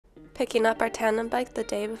Picking up our tandem bike the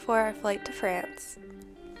day before our flight to France.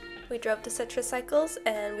 We drove to Citrus Cycles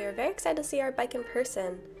and we were very excited to see our bike in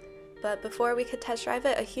person. But before we could test drive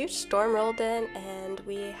it, a huge storm rolled in and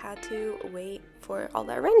we had to wait for all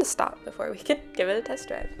that rain to stop before we could give it a test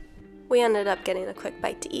drive. We ended up getting a quick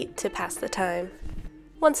bite to eat to pass the time.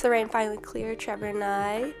 Once the rain finally cleared, Trevor and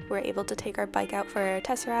I were able to take our bike out for a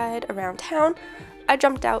test ride around town. I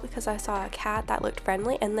jumped out because I saw a cat that looked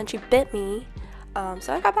friendly and then she bit me.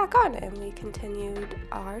 So I got back on and we continued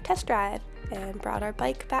our test drive and brought our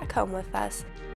bike back home with us.